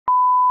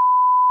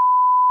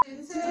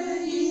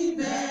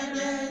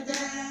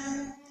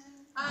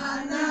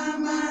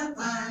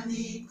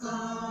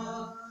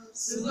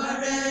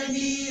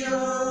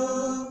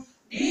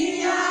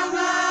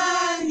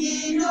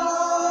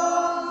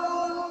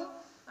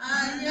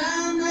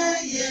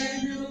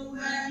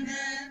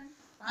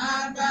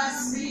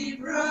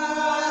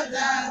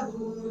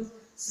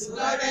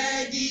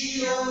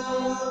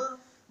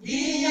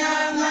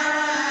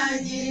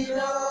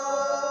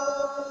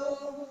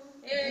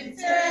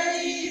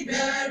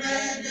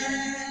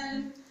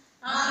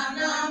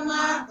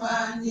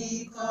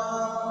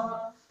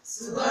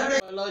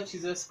Our Lord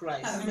Jesus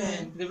Christ.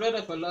 Amen. The blood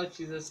of our Lord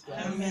Jesus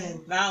Christ.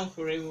 Amen. Now and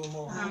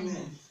forevermore.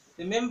 Amen.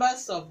 The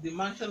members of the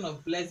Mansion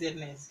of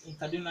Blessedness in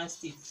Kaduna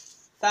State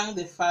thank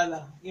the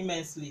Father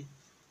immensely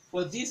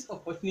for this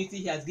opportunity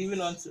He has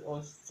given unto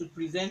us to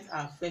present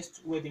our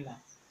first webinar.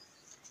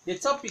 The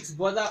topics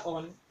border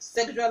on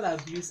sexual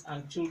abuse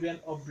and children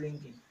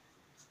upbringing.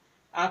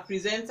 Our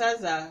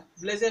presenters are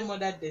Blessed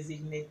Mother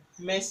Designate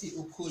Mercy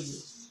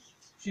Okoye.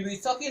 She will be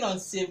talking on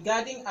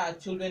safeguarding our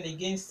children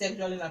against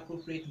sexual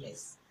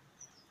inappropriateness.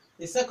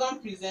 The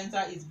second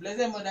presenter is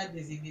Blessed Mother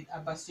Designate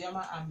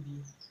Abasioma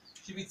Ambi.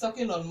 She'll be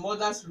talking on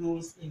mothers'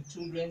 roles in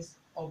children's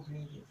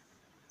upbringing.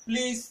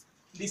 Please,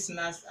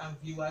 listeners and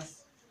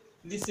viewers,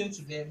 listen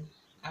to them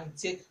and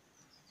take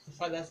the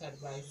Father's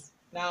advice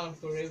now and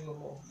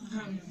forevermore.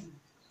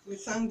 We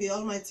thank the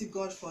Almighty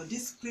God for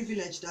this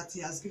privilege that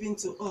He has given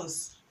to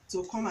us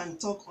to come and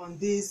talk on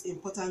these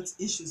important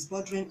issues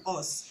bothering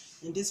us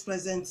in this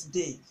present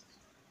day.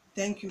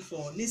 Thank you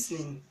for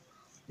listening.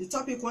 The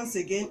topic once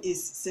again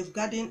is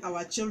safeguarding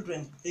our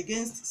children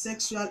against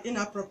sexual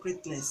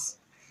inappropriateness.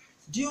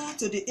 Due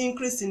to the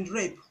increase in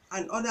rape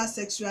and other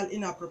sexual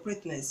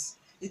inappropriateness,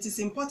 it is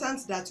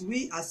important that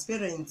we as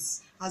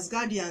parents, as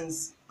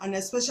guardians, and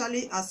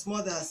especially as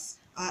mothers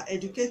are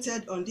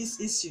educated on these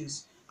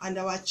issues and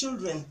our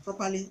children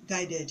properly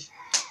guided.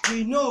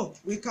 We know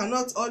we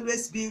cannot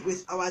always be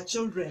with our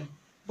children,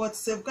 but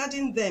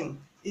safeguarding them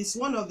is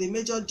one of the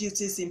major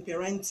duties in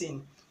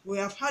parenting. We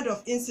have heard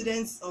of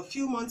incidents of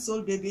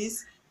few-months-old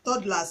babies,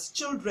 toddlers,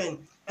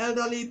 children,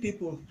 elderly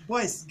people,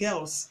 boys,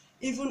 girls,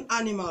 even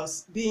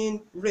animals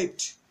being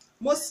raped.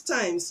 Most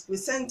times, we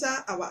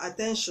center our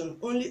attention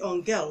only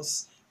on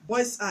girls.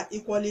 Boys are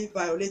equally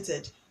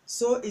violated.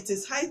 So it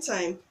is high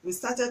time we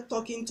started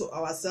talking to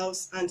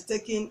ourselves and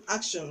taking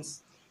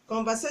actions.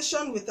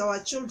 Conversation with our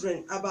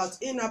children about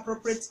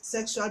inappropriate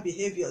sexual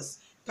behaviors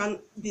can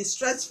be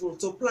stressful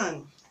to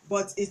plan,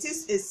 but it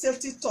is a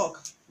safety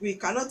talk we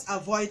cannot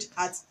avoid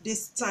at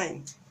this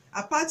time.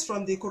 Apart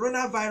from the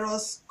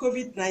coronavirus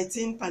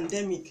COVID-19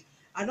 pandemic,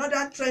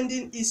 another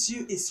trending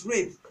issue is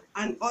rape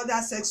and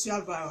other sexual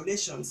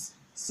violations.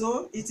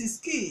 So it is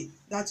key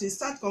that we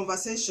start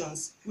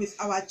conversations with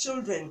our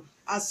children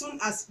as soon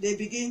as they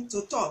begin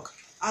to talk,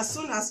 as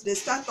soon as they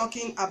start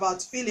talking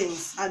about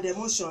feelings and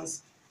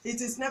emotions.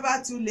 It is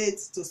never too late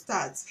to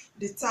start.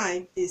 The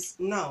time is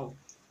now.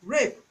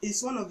 Rape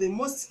is one of the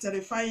most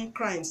terrifying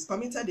crimes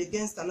committed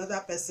against another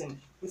person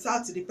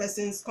without the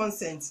person's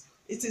consent.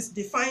 It is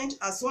defined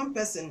as one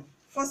person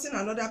forcing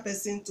another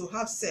person to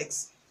have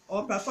sex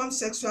or perform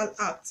sexual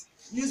acts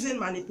using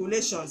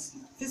manipulations,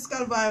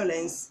 physical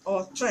violence,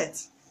 or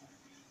threat.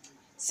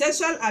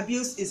 Sexual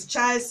abuse is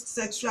child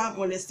sexual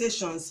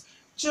molestations.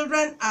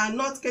 Children are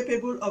not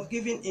capable of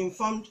giving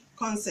informed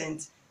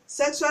consent.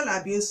 Sexual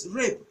abuse,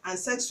 rape, and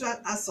sexual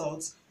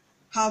assault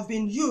have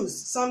been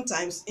used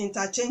sometimes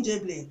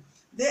interchangeably.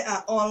 They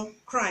are all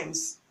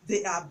crimes.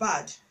 They are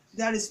bad.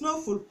 There is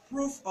no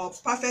foolproof or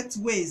perfect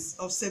ways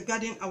of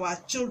safeguarding our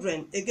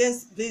children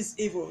against these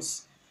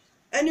evils.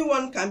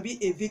 Anyone can be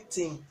a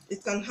victim.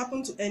 It can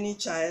happen to any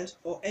child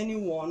or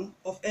anyone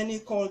of any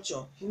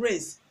culture,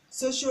 race,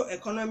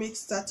 socio-economic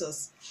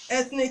status,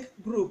 ethnic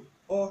group,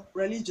 or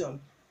religion.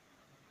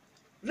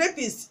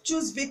 Rapists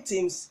choose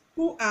victims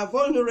who are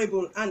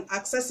vulnerable and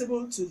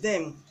accessible to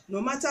them.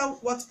 No matter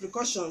what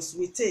precautions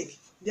we take,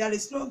 there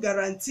is no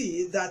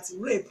guarantee that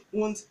rape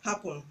won't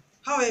happen.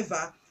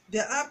 However,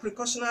 there are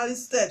precautionary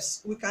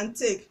steps we can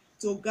take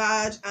to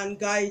guard and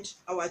guide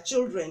our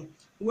children.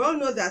 We all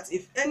know that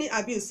if any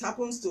abuse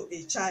happens to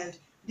a child,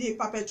 the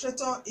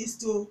perpetrator is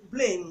to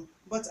blame,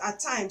 but at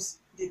times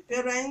the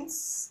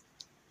parents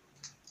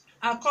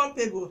are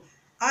culpable,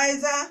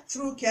 either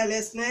through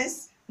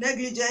carelessness,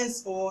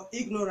 negligence, or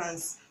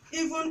ignorance.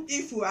 Even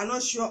if we are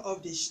not sure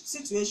of the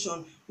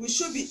situation, we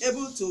should be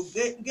able to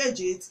gauge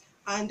it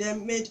and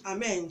then make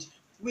amends.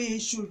 We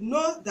should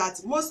know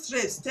that most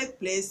rapes take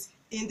place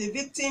in the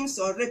victims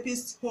or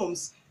rapists'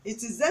 homes.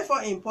 It is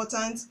therefore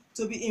important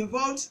to be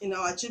involved in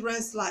our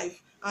children's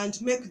life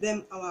and make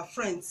them our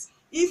friends.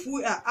 If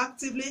we are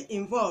actively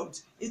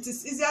involved, it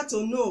is easier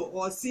to know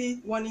or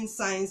see warning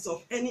signs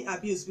of any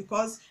abuse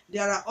because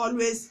there are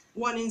always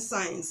warning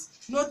signs.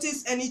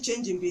 Notice any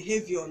change in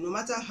behavior, no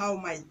matter how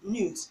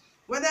minute.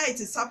 Whether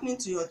it is happening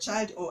to your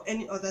child or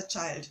any other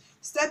child,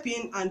 step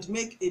in and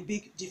make a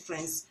big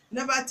difference.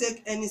 Never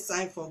take any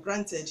sign for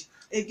granted.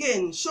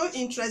 Again, show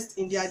interest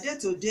in their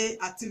day-to-day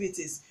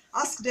activities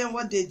Ask them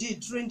what they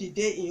did during the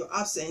day in your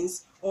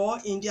absence, or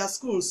in their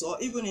schools, or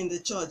even in the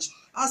church.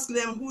 Ask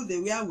them who they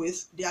were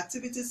with, the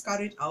activities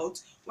carried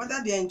out, whether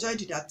they enjoyed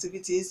the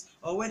activities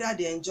or whether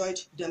they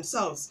enjoyed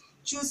themselves.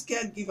 Choose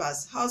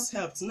caregivers, house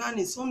helps,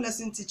 nannies, home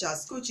lesson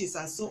teachers, coaches,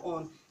 and so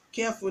on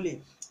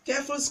carefully.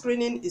 Careful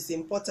screening is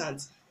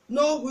important.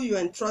 Know who you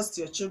entrust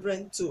your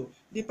children to.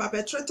 The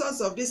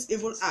perpetrators of these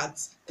evil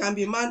acts can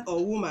be man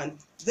or woman.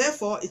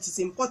 Therefore, it is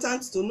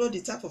important to know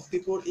the type of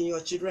people in your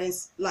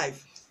children's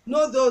life.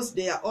 Know those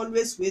they are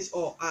always with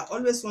or are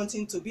always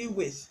wanting to be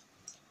with.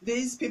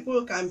 These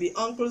people can be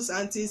uncles,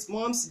 aunties,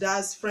 moms,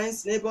 dads,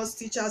 friends, neighbors,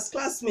 teachers,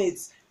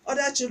 classmates,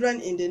 other children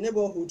in the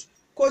neighborhood,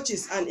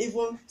 coaches, and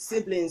even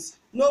siblings.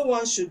 No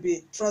one should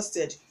be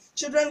trusted.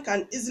 Children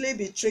can easily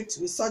be tricked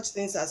with such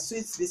things as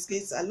sweets,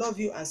 biscuits, I love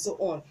you, and so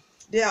on.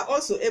 They are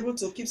also able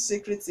to keep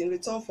secrets in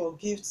return for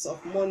gifts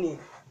of money,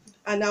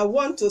 and are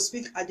want to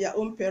speak at their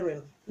own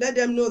peril. Let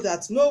them know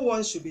that no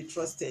one should be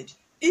trusted.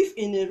 If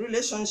in a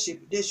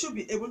relationship, they should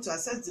be able to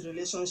assess the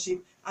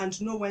relationship and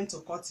know when to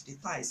cut the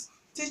ties.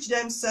 Teach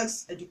them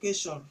sex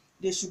education.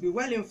 They should be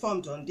well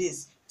informed on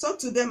this. Talk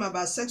to them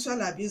about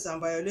sexual abuse and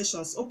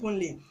violations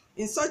openly,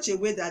 in such a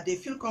way that they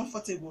feel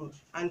comfortable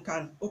and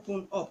can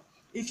open up.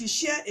 If you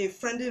share a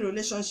friendly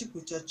relationship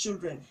with your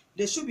children,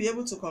 they should be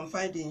able to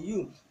confide in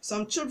you.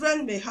 Some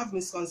children may have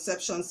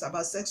misconceptions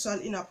about sexual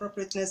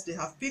inappropriateness they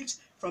have picked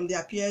from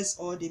their peers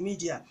or the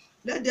media.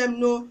 Let them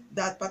know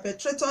that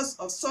perpetrators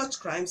of such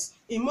crimes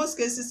in most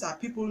cases are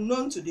people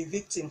known to the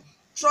victim.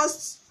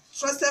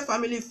 Trusted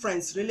family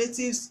friends,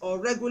 relatives, or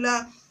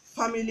regular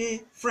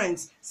family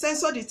friends.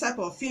 Censor the type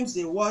of films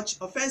they watch.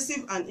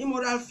 Offensive and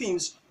immoral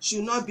films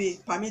should not be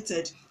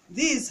permitted.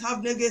 These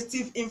have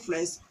negative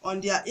influence on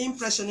their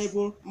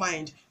impressionable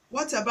mind.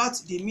 What about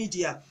the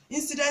media?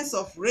 Incidents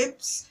of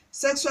rapes,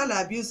 sexual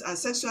abuse, and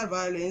sexual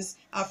violence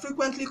are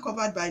frequently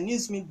covered by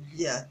news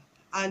media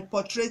and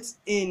portrayed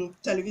in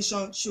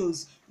television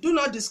shows. Do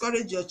not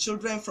discourage your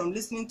children from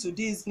listening to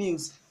these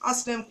news.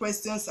 Ask them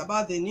questions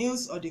about the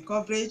news or the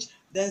coverage,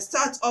 then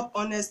start up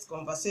honest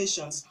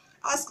conversations.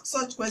 Ask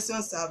such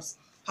questions as,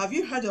 have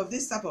you heard of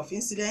this type of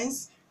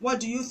incidents? What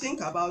do you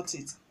think about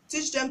it?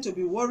 Teach them to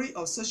be wary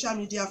of social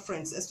media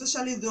friends,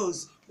 especially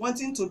those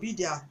wanting to be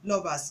their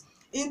lovers.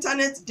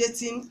 Internet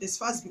dating is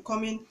fast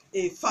becoming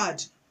a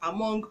fad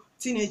among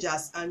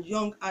teenagers and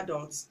young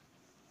adults.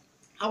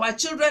 Our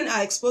children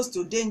are exposed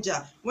to danger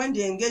when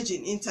they engage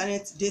in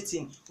internet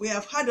dating. We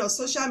have heard of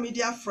social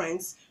media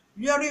friends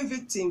luring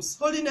victims,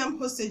 holding them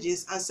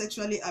hostages, and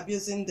sexually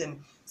abusing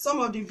them. Some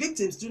of the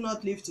victims do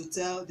not live to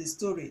tell the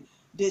story.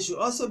 They should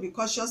also be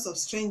cautious of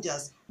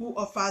strangers who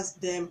offers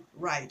them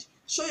ride.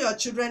 Show your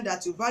children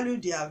that you value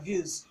their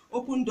views.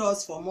 Open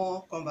doors for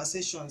more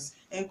conversations.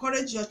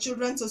 Encourage your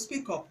children to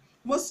speak up.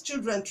 Most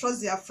children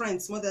trust their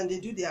friends more than they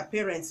do their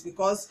parents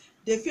because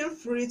they feel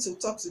free to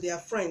talk to their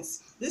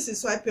friends. This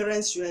is why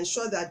parents should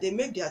ensure that they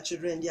make their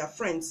children their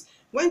friends.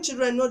 When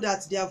children know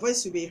that their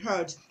voice will be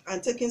heard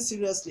and taken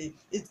seriously,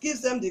 it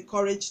gives them the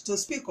courage to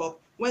speak up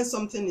when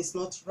something is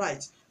not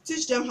right.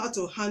 Teach them how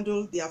to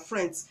handle their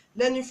friends,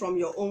 learning from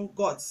your own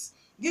guts.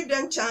 Give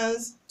them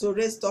chance to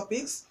raise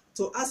topics,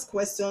 to ask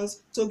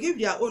questions, to give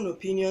their own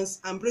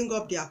opinions, and bring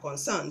up their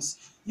concerns.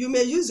 You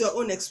may use your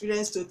own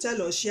experience to tell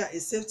or share a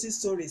safety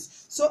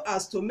stories so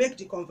as to make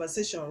the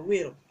conversation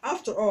real.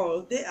 After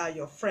all, they are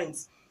your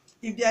friends.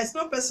 If there is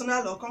no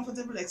personal or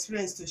comfortable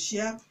experience to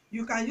share,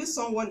 you can use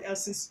someone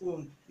else's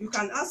own. You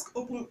can ask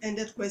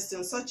open-ended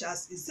questions such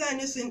as, is there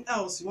anything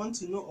else you want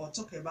to know or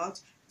talk about?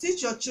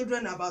 Teach your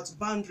children about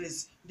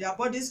boundaries. Their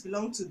bodies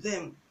belong to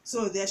them,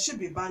 so there should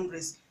be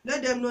boundaries.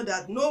 Let them know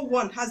that no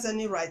one has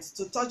any right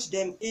to touch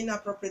them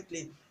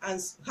inappropriately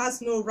and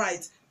has no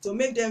right to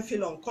make them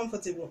feel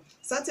uncomfortable.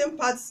 Certain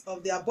parts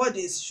of their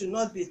bodies should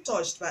not be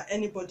touched by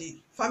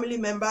anybody. Family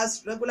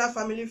members, regular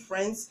family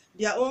friends,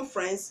 their own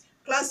friends,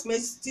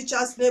 classmates,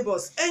 teachers,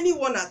 neighbors,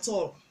 anyone at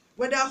all,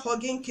 whether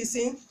hugging,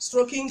 kissing,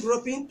 stroking,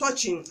 groping,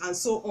 touching, and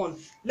so on.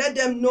 Let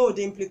them know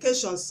the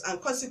implications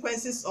and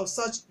consequences of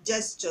such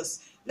gestures.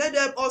 Let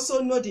them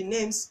also know the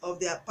names of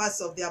their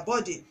parts of their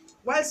body.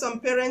 While some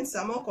parents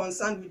are more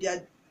concerned with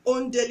their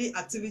own daily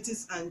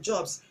activities and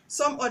jobs,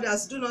 some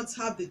others do not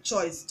have the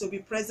choice to be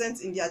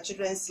present in their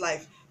children's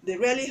life. They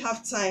rarely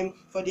have time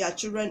for their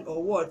children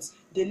or wards.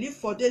 They leave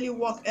for daily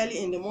work early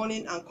in the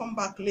morning and come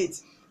back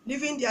late,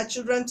 leaving their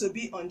children to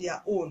be on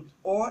their own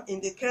or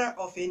in the care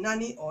of a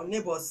nanny or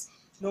neighbors.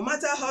 No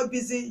matter how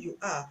busy you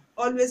are,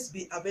 always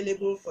be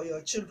available for your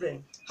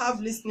children.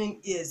 Have listening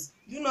ears.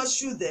 Do not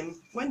shoo them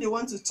when they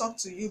want to talk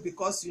to you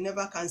because you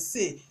never can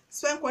say.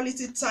 Spend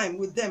quality time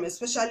with them,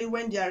 especially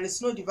when there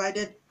is no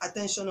divided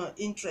attention or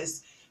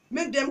interest.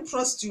 Make them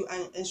trust you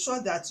and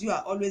ensure that you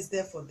are always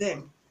there for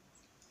them,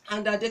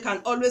 and that they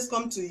can always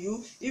come to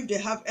you if they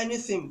have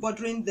anything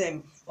bothering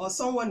them or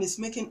someone is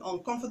making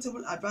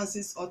uncomfortable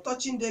advances or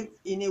touching them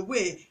in a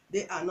way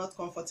they are not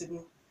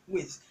comfortable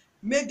with.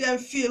 Make them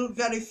feel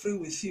very free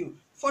with you.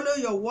 Follow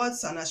your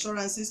words and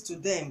assurances to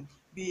them.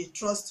 Be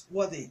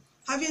trustworthy.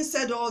 Having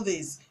said all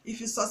this,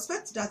 if you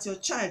suspect that your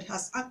child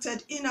has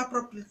acted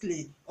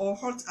inappropriately or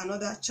hurt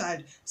another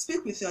child,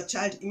 speak with your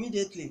child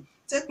immediately.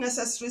 Take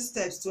necessary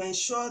steps to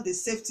ensure the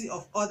safety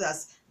of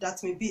others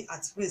that may be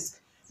at risk.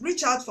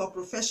 Reach out for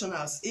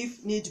professionals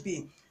if need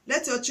be.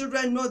 Let your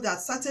children know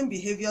that certain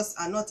behaviors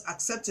are not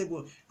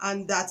acceptable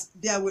and that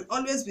there will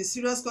always be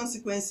serious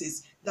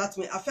consequences that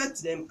may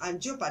affect them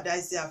and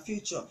jeopardize their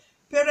future.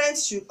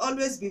 Parents should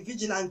always be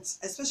vigilant,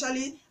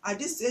 especially at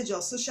this stage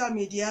of social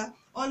media,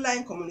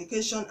 online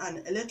communication,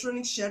 and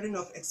electronic sharing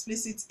of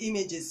explicit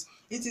images.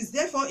 It is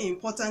therefore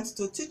important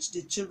to teach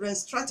the children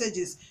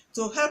strategies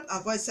to help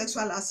avoid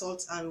sexual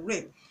assault and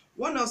rape.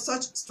 One of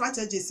such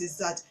strategies is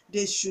that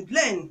they should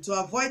learn to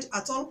avoid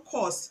at all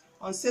costs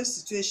unsafe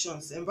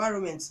situations,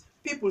 environments,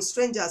 people,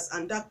 strangers,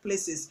 and dark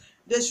places.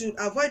 They should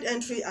avoid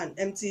entering an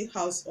empty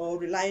house or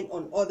relying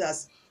on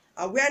others.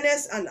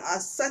 Awareness and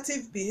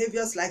assertive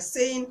behaviors like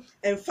saying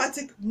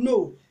emphatic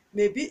no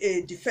may be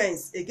a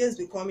defense against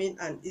becoming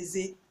an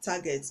easy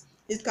target.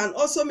 It can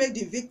also make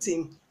the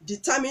victim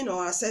determine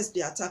or assess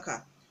the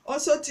attacker.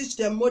 Also teach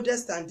them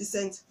modest and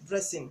decent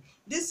dressing.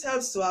 This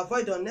helps to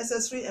avoid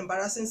unnecessary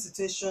embarrassing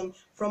situations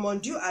from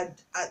undue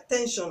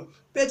attention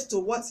paid to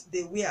what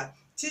they wear.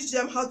 Teach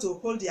them how to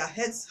hold their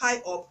heads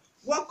high up,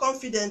 walk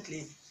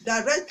confidently,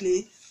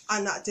 directly,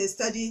 and at a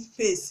steady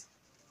pace.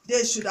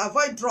 They should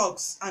avoid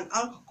drugs and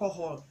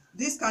alcohol.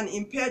 This can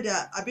impair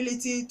their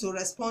ability to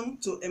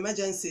respond to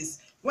emergencies.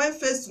 When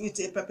faced with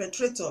a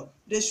perpetrator,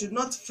 they should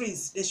not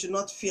freeze, they should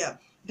not fear.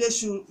 They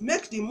should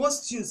make the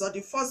most use of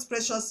the first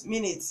precious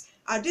minutes.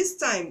 At this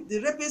time, the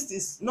rapist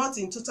is not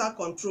in total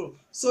control,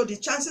 so the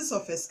chances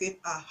of escape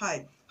are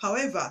high.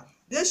 However,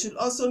 they should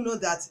also know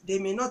that they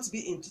may not be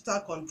in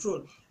total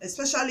control,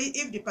 especially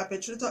if the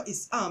perpetrator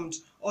is armed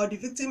or the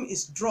victim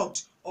is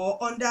drugged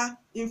or under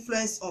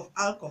influence of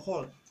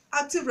alcohol.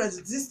 Active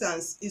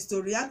resistance is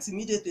to react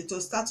immediately to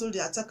startle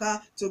the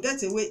attacker to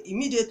get away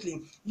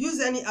immediately. Use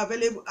any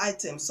available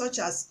items such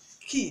as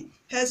key,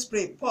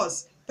 hairspray,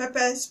 purse,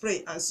 pepper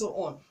spray, and so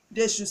on.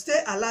 They should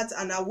stay alert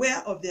and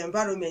aware of the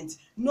environment.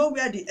 Know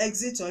where the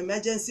exit or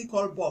emergency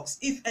call box,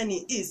 if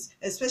any, is,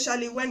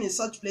 especially when in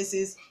such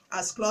places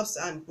as clubs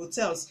and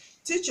hotels.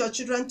 Teach your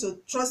children to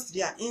trust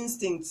their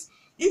instincts.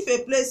 If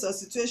a place or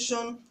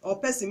situation or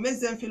person makes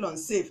them feel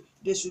unsafe,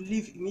 they should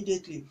leave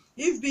immediately.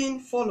 If being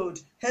followed,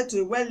 head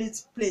to a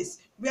well-lit place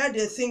where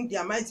they think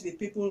there might be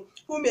people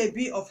who may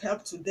be of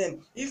help to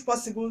them. If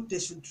possible, they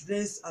should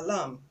raise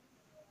alarm.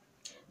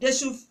 They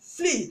should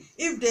flee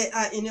if they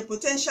are in a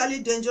potentially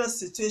dangerous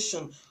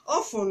situation.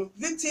 Often,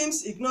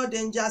 victims ignore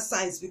danger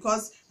signs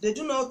because they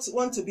do not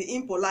want to be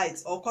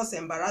impolite or cause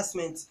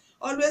embarrassment.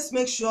 Always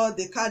make sure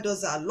the car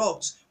doors are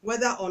locked,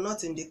 whether or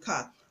not in the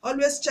car.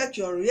 Always check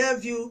your rear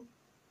view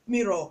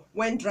mirror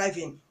when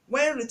driving.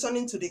 When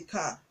returning to the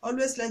car,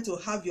 always learn to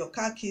have your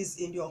car keys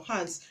in your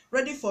hands,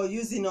 ready for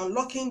use in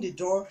unlocking the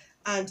door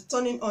and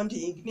turning on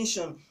the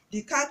ignition.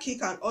 The car key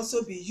can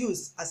also be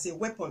used as a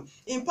weapon.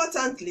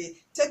 Importantly,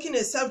 taking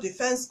a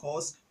self-defense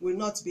course will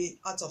not be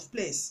out of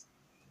place.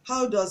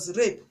 How does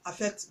rape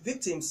affect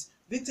victims?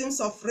 Victims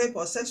of rape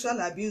or sexual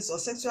abuse or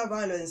sexual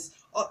violence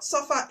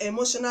suffer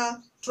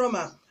emotional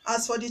trauma.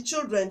 As for the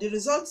children, the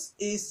result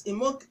is, in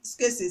most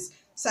cases,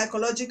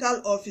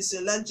 psychological or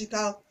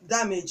physiological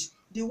damage.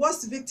 The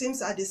worst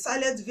victims are the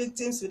silent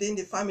victims within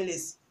the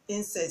families,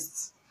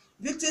 incest.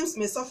 Victims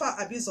may suffer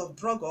abuse of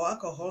drug or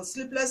alcohol,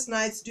 sleepless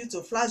nights due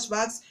to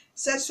flashbacks,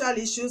 sexual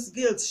issues,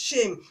 guilt,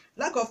 shame,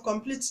 lack of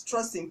complete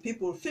trust in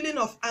people, feeling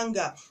of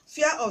anger,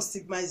 fear of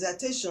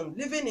stigmatization,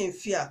 living in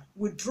fear,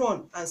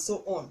 withdrawn, and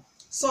so on.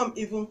 Some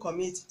even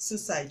commit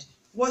suicide.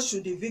 What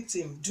should the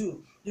victim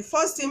do? The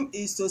first thing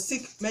is to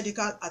seek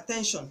medical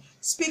attention.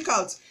 Speak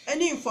out.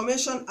 Any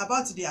information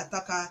about the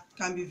attacker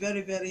can be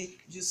very, very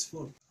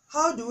useful.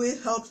 How do we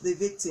help the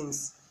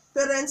victims?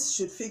 Parents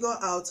should figure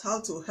out how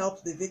to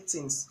help the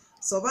victims.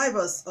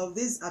 Survivors of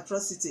these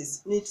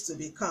atrocities need to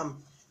be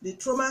calm. The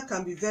trauma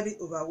can be very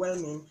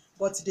overwhelming,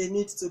 but they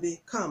need to be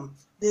calm.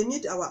 They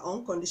need our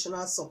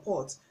unconditional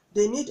support.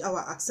 They need our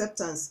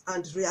acceptance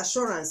and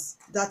reassurance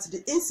that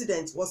the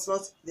incident was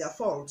not their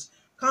fault.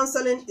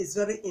 Counseling is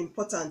very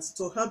important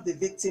to help the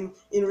victim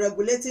in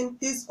regulating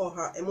his or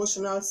her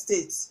emotional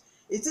states.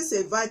 It is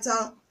a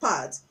vital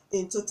part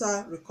in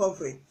total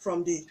recovery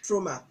from the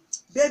trauma.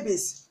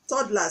 Babies,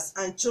 toddlers,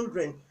 and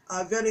children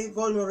are very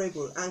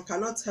vulnerable and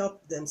cannot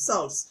help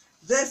themselves.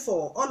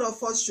 Therefore, all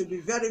of us should be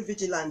very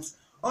vigilant,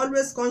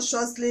 always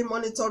consciously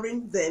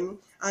monitoring them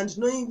and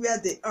knowing where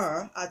they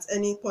are at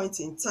any point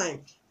in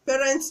time.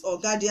 Parents or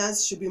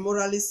guardians should be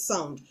morally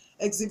sound,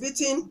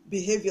 exhibiting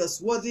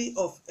behaviors worthy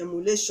of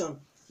emulation.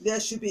 There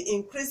should be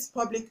increased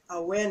public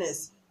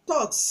awareness,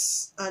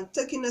 talks, and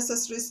taking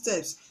necessary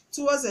steps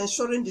towards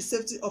ensuring the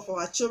safety of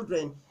our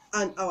children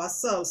and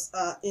ourselves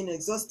are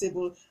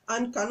inexhaustible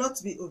and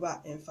cannot be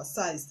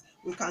overemphasized.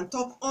 We can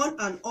talk on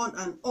and on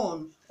and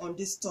on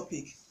this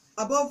topic.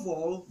 Above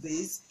all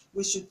this,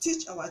 we should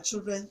teach our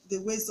children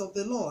the ways of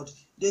the Lord.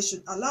 They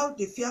should allow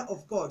the fear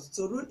of God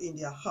to rule in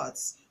their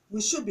hearts.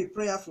 We should be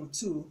prayerful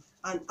too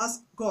and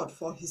ask God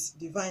for his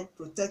divine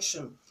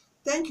protection.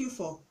 Thank you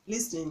for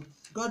listening.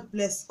 God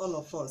bless all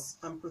of us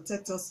and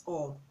protect us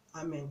all.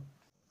 Amen.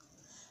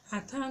 I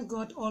thank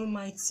God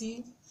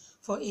Almighty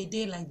for a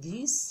day like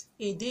this,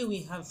 a day we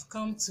have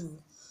come to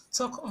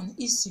talk on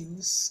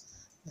issues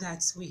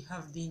that we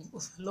have been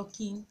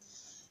overlooking,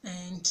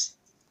 and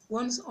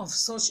one of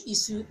such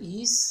issue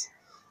is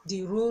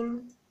the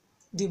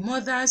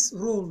mother's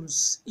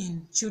roles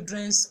in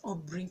children's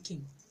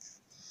upbringing.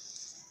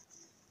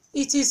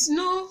 It is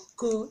no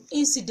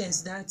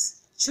coincidence that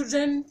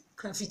children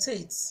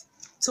gravitate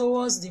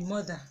towards the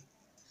mother.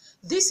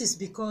 This is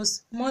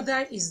because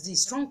mother is the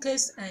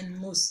strongest and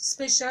most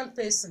special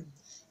person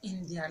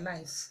in their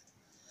life.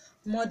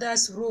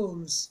 Mother's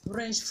roles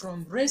range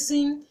from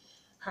raising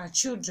her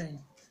children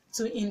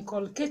to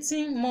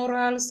inculcating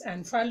morals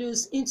and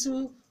values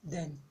into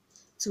them,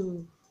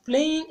 to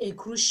playing a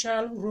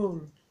crucial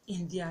role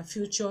in their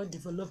future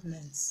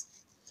development.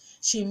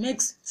 She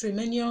makes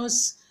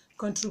tremendous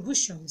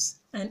contributions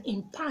and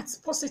impacts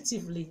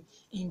positively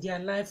in their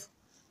life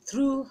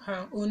through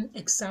her own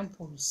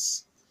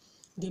examples.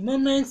 The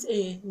moment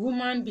a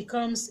woman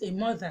becomes a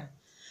mother,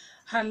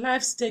 her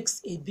life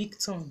takes a big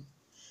turn.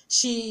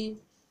 She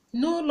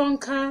no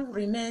longer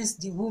remains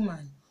the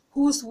woman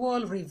whose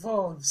world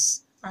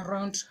revolves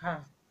around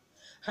her.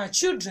 Her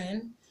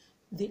children,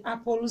 the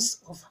apples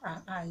of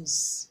her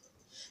eyes,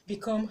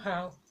 become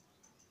her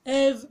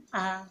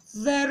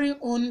very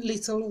own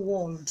little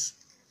world.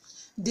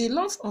 The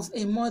love of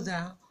a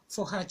mother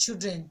for her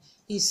children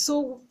is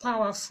so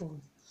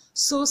powerful,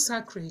 so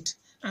sacred,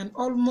 and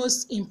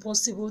almost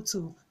impossible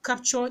to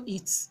capture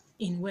it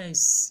in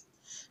words.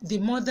 The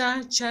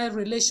mother-child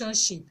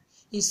relationship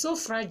is so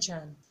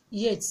fragile,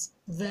 yet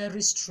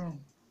very strong.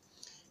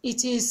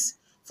 It is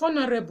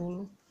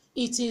vulnerable,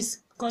 it is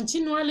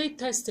continually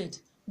tested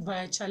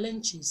by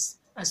challenges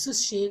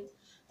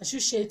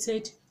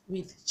associated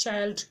with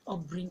child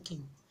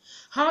upbringing.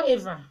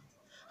 However,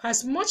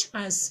 as much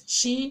as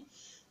she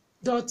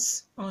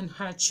dotes on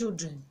her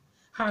children,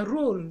 her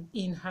role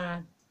in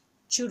her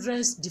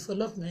children's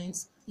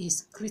development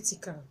is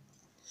critical.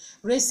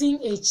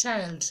 Raising a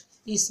child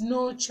is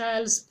no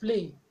child's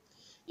play.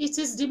 It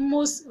is the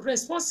most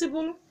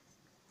responsible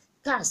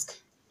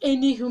task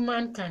any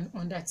human can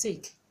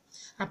undertake.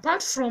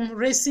 Apart from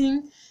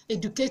raising,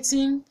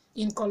 educating,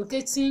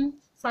 inculcating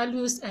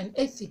values and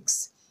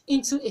ethics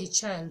into a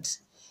child,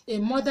 a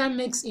mother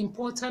makes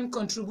important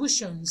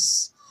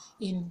contributions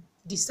in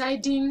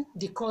deciding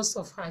the course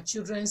of her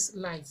children's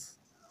life.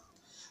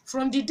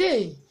 From the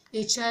day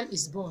a child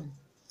is born,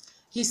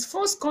 his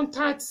first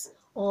contact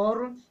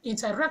or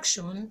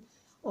interaction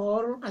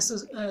or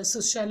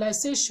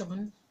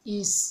socialization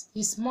is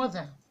his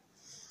mother.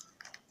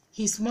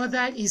 His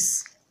mother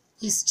is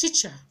his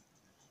teacher.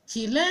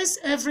 He learns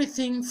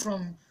everything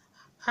from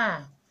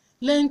her,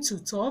 learn to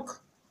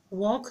talk,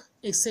 walk,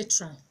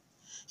 etc.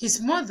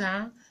 His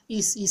mother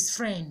is his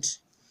friend,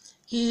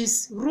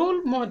 his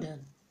role model.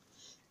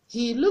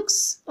 He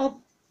looks up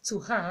to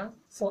her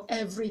for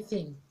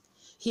everything.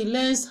 He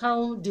learns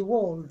how the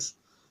world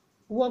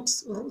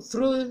works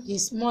through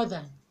his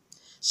mother.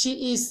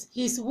 She is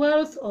his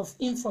wealth of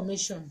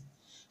information.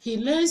 He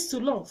learns to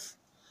love,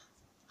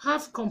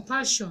 have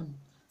compassion,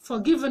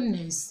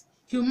 forgiveness,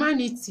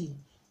 humanity,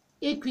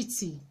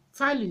 equity,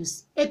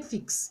 values,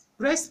 ethics,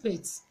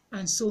 respect,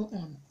 and so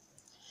on.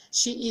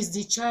 She is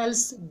the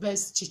child's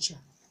best teacher.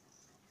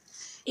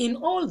 In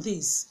all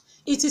this,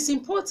 it is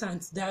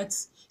important that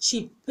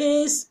she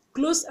pays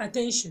close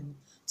attention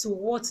to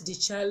what the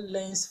child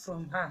learns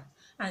from her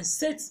and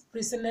sets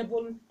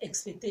reasonable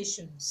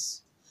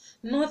expectations.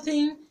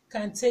 Nothing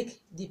can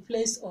take the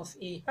place of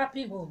a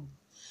happy home.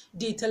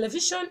 The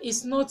television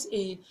is not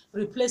a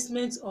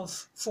replacement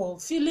for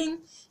filling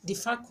the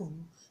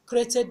vacuum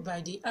created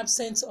by the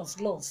absence of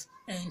love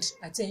and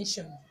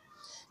attention.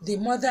 The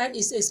mother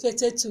is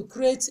expected to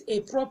create a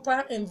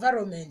proper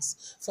environment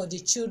for the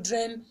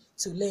children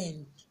to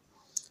learn,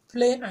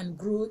 play, and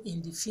grow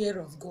in the fear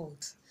of God.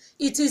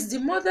 It is the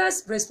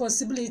mother's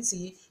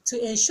responsibility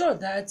to ensure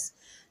that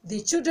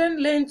the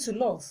children learn to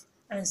love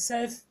and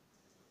serve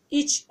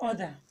each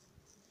other.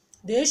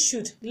 They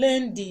should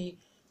learn the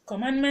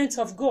commandments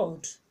of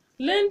God,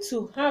 learn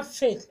to have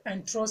faith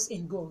and trust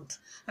in God,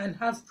 and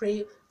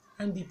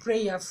be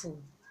prayerful.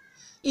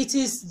 It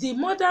is the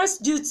mother's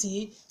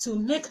duty to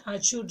make her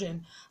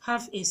children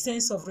have a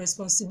sense of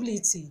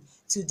responsibility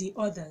to the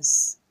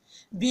others.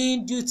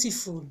 Being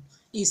dutiful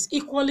is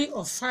equally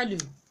of value.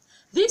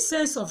 This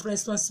sense of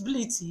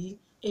responsibility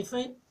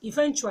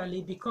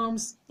eventually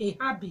becomes a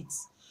habit,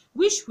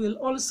 which will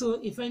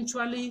also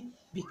eventually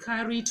be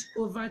carried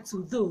over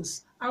to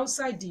those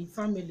outside the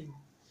family.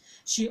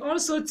 She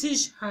also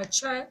teaches her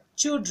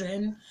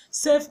children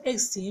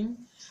self-esteem,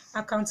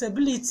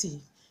 accountability,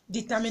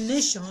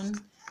 determination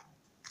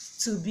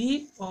to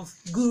be of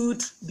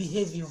good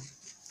behavior,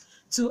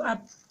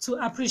 to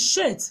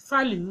appreciate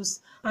values,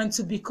 and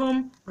to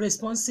become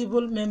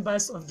responsible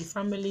members of the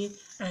family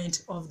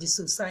and of the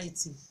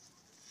society.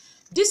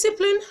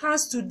 Discipline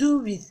has to do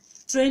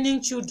with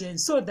training children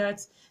so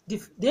that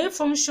they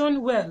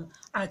function well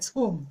at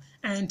home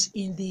and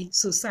in the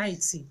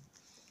society.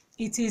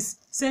 It is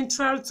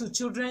central to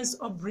children's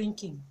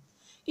upbringing.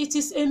 It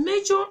is a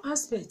major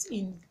aspect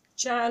in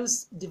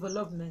child's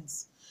development.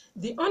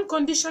 The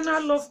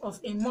unconditional love of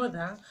a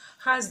mother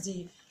has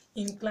the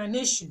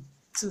inclination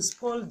to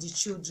spoil the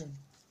children.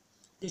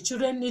 The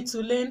children need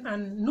to learn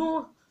and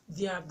know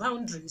their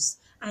boundaries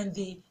and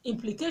the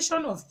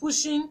implication of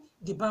pushing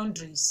the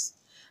boundaries.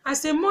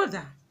 As a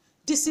mother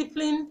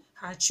disciplines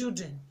her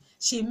children,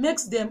 she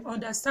makes them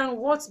understand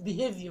what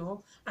behavior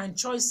and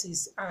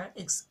choices are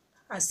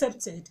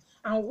accepted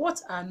and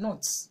what are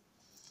not.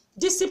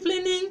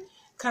 Disciplining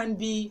can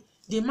be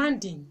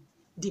demanding.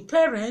 The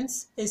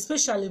parents,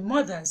 especially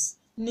mothers,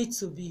 need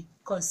to be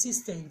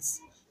consistent,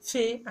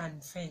 fair,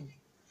 and firm.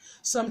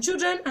 Some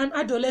children and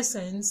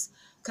adolescents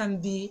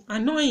can be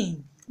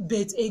annoying,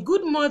 but a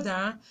good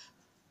mother,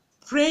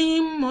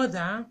 praying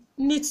mother,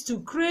 needs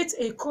to create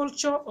a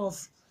culture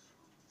of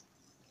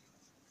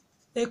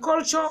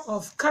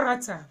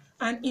character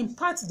and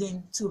impart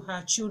them to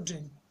her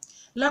children.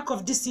 Lack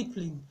of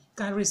discipline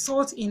can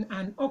result in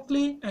an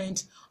ugly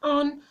and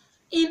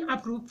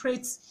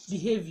inappropriate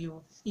behavior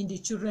in the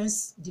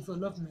children's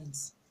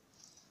development.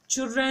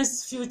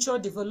 Children's future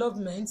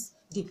development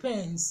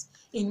depends,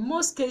 in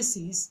most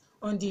cases,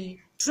 on the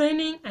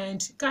training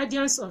and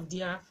guidance of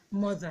their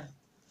mother.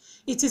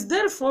 It is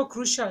therefore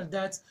crucial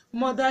that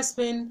mothers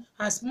spend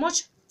as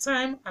much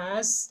time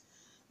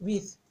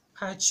with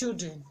her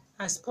children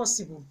as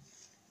possible.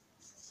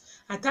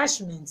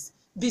 Attachment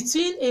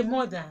between a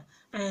mother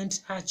and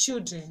her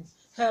children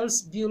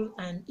helps build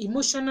an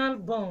emotional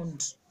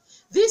bond.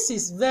 This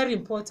is very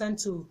important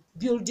to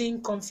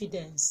building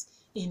confidence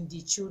in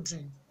the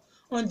children.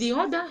 On the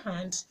other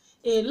hand,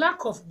 a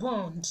lack of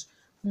bond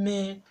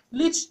may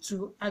lead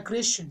to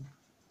aggression,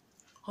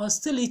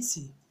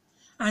 hostility,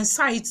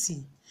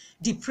 anxiety,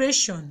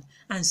 depression,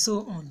 and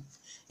so on.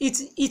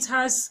 It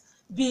has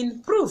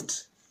been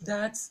proved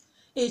that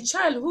a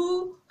child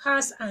who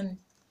has an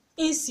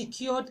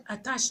insecure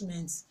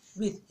attachment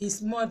with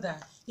his mother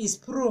is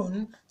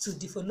prone to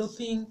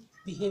developing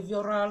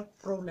behavioral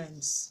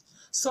problems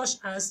such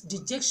as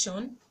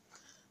dejection,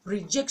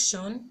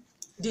 rejection,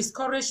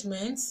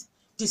 discouragement,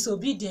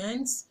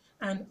 disobedience,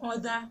 and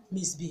other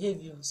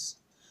misbehaviors.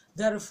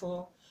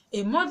 Therefore,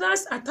 a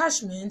mother's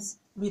attachment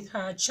with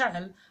her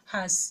child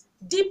has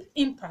deep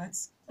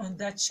impact on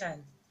that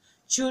child.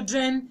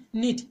 Children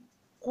need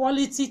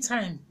quality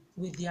time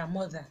with their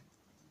mother.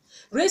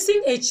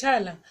 Raising a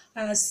child,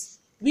 as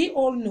we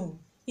all know,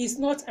 is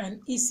not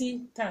an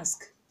easy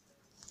task.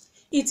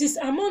 It is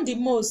among the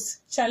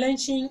most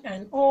challenging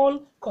and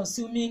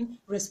all-consuming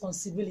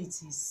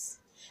responsibilities.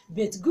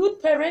 But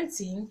good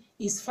parenting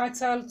is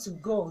vital to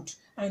God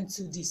and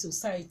to the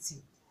society.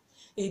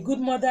 A good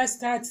mother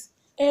starts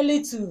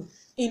early to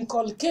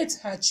inculcate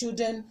her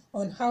children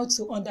on how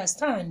to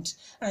understand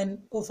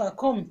and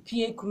overcome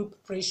peer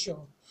group pressure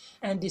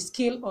and the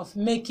skill of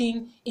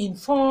making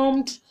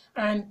informed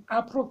and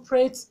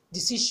appropriate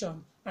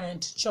decisions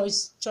and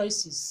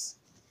choices.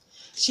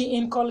 She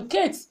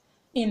inculcates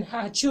in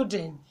her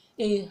children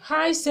a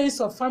high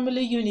sense of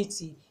family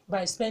unity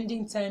by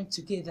spending time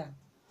together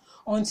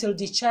until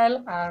the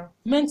child are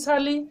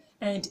mentally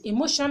and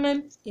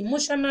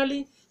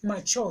emotionally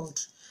matured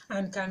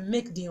and can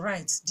make the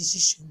right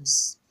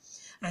decisions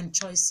and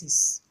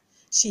choices.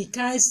 She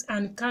guides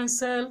and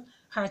counsels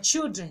her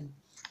children.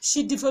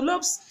 She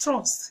develops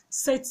trust,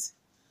 sets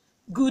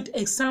good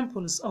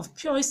examples of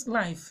pure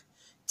life,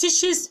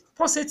 teaches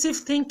positive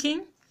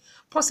thinking,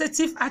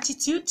 positive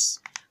attitudes,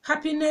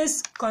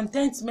 happiness,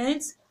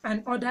 contentment,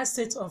 and other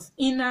sets of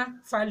inner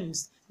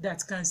values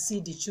that can see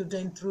the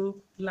children through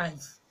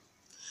life.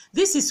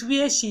 This is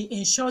where she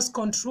ensures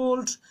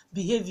controlled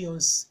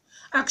behaviors,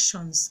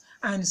 actions,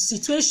 and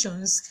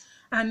situations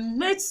and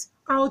metes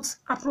out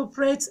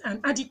appropriate and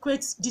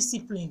adequate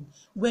discipline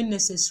when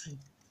necessary,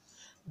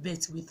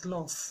 but with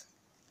love.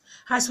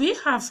 As we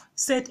have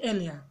said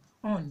earlier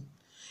on,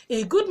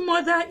 a good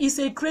mother is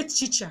a great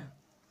teacher.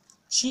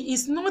 She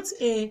is not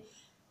a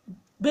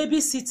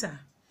babysitter,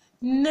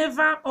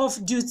 never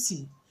off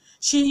duty.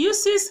 She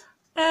uses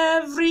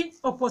every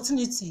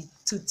opportunity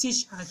to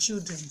teach her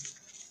children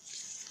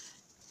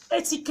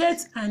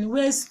etiquette and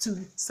ways to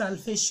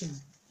salvation.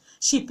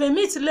 She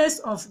permits less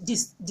of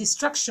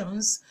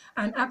distractions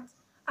and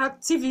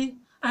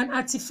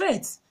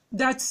artifacts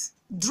that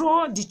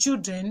draw the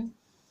children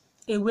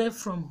away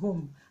from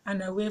home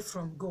and away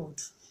from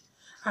God.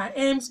 Her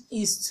aim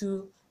is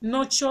to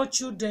nurture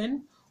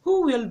children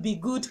who will be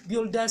good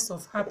builders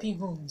of happy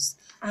homes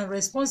and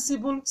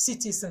responsible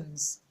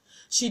citizens.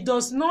 She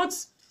does not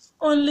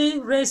only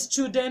raise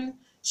children,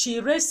 she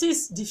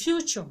raises the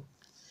future.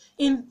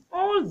 In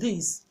all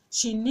this,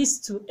 she needs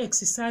to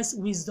exercise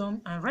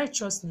wisdom and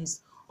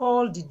righteousness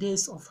all the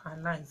days of her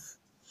life.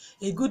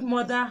 A good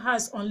mother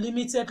has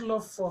unlimited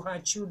love for her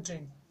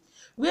children,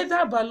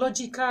 whether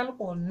biological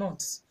or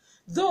not.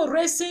 Though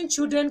raising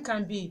children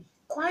can be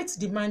quite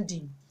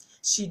demanding,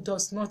 she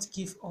does not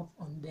give up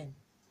on them.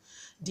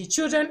 The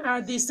children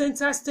are the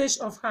center stage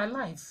of her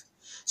life.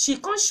 She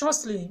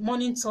consciously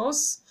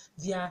monitors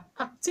their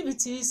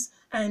activities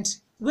and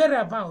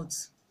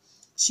whereabouts.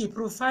 She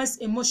provides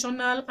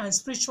emotional and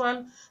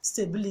spiritual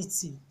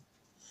stability.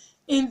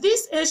 In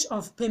this age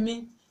of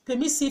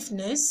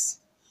permissiveness,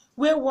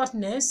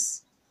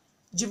 waywardness,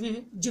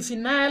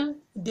 juvenile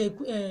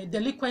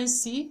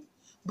delinquency,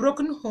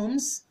 broken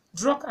homes,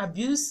 drug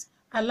abuse,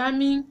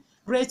 alarming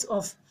rate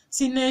of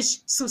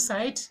teenage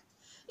suicide,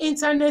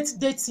 internet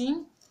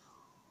dating,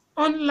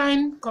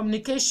 online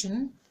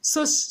communication,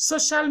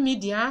 social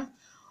media,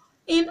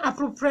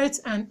 inappropriate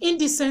and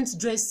indecent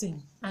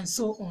dressing, and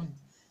so on.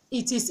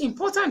 It is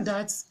important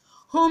that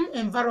home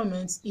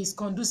environment is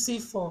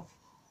conducive,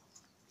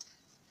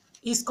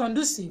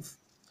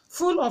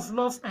 full of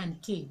love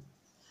and care.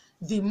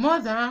 The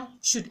mother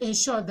should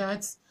ensure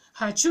that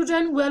her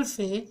children's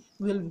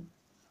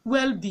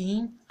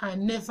well-being are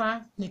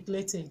never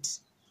neglected.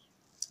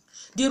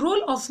 The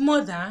role of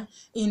mother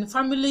in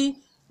family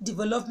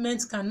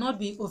development cannot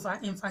be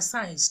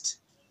overemphasized.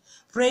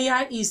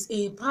 Prayer is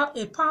a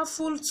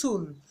powerful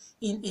tool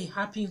in a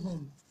happy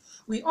home.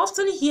 We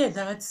often hear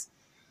that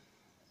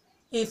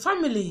a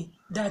family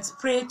that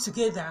pray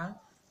together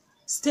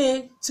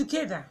stay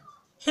together.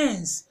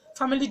 Hence,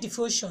 family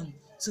devotion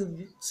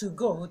to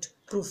God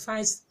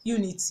provides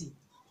unity,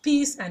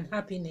 peace, and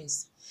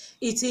happiness.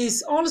 It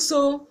is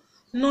also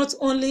not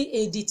only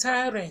a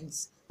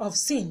deterrent of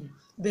sin,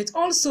 but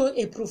also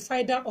a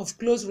provider of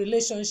close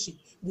relationship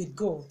with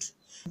God.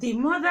 The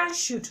mother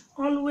should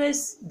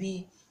always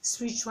be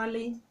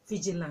spiritually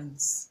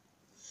vigilant.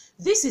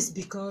 This is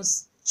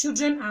because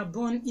children are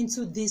born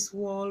into this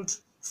world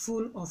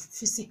full of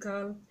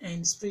physical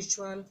and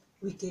spiritual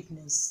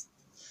wickedness.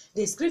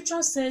 The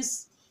scripture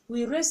says,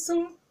 we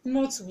wrestle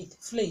not with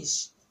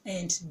flesh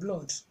and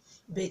blood,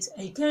 but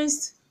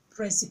against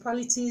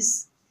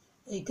principalities,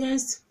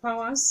 against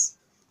powers,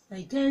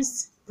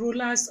 against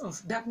rulers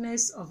of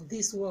darkness of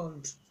this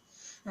world,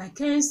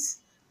 against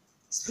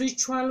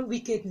spiritual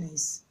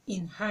wickedness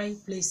in high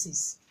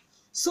places.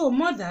 So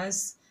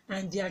mothers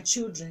and their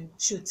children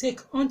should take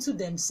unto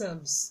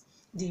themselves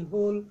the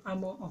whole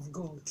armor of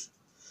God,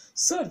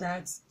 so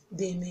that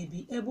they may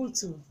be able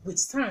to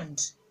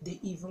withstand the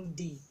evil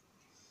day.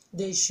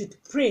 They should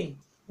pray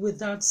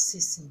without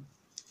ceasing.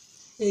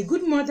 A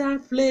good mother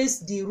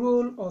plays the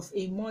role of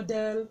a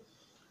model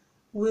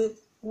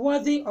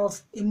worthy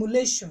of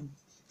emulation,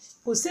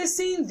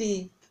 possessing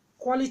the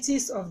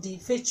qualities of the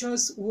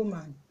virtuous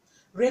woman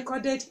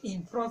recorded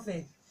in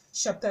Proverbs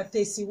chapter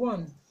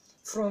 31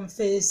 from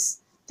verse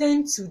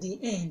 10 to the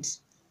end.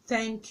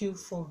 Thank you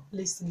for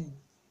listening.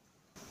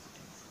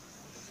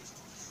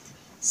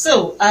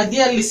 So, our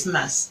dear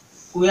listeners,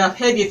 we have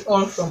heard it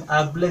all from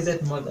our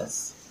blessed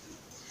mothers.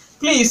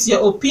 Please,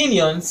 your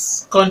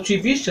opinions,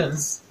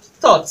 contributions,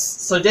 thoughts,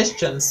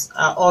 suggestions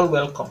are all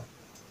welcome.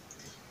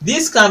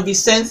 This can be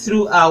sent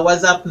through our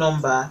WhatsApp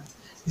number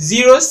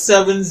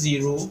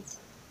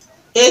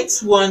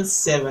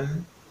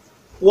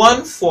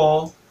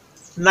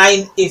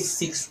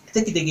 070-817-14986.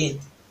 Take it again.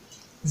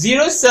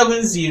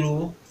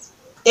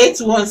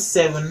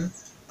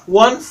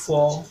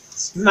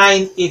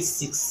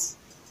 070-817-14986.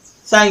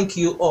 Thank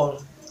you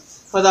all.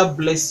 Father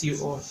bless you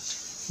all.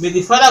 May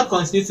the Father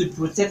continue to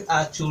protect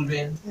our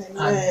children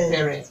and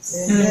parents.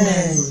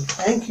 Amen.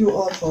 Thank you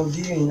all for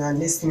viewing and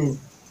listening.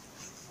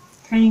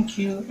 Thank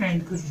you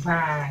and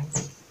goodbye.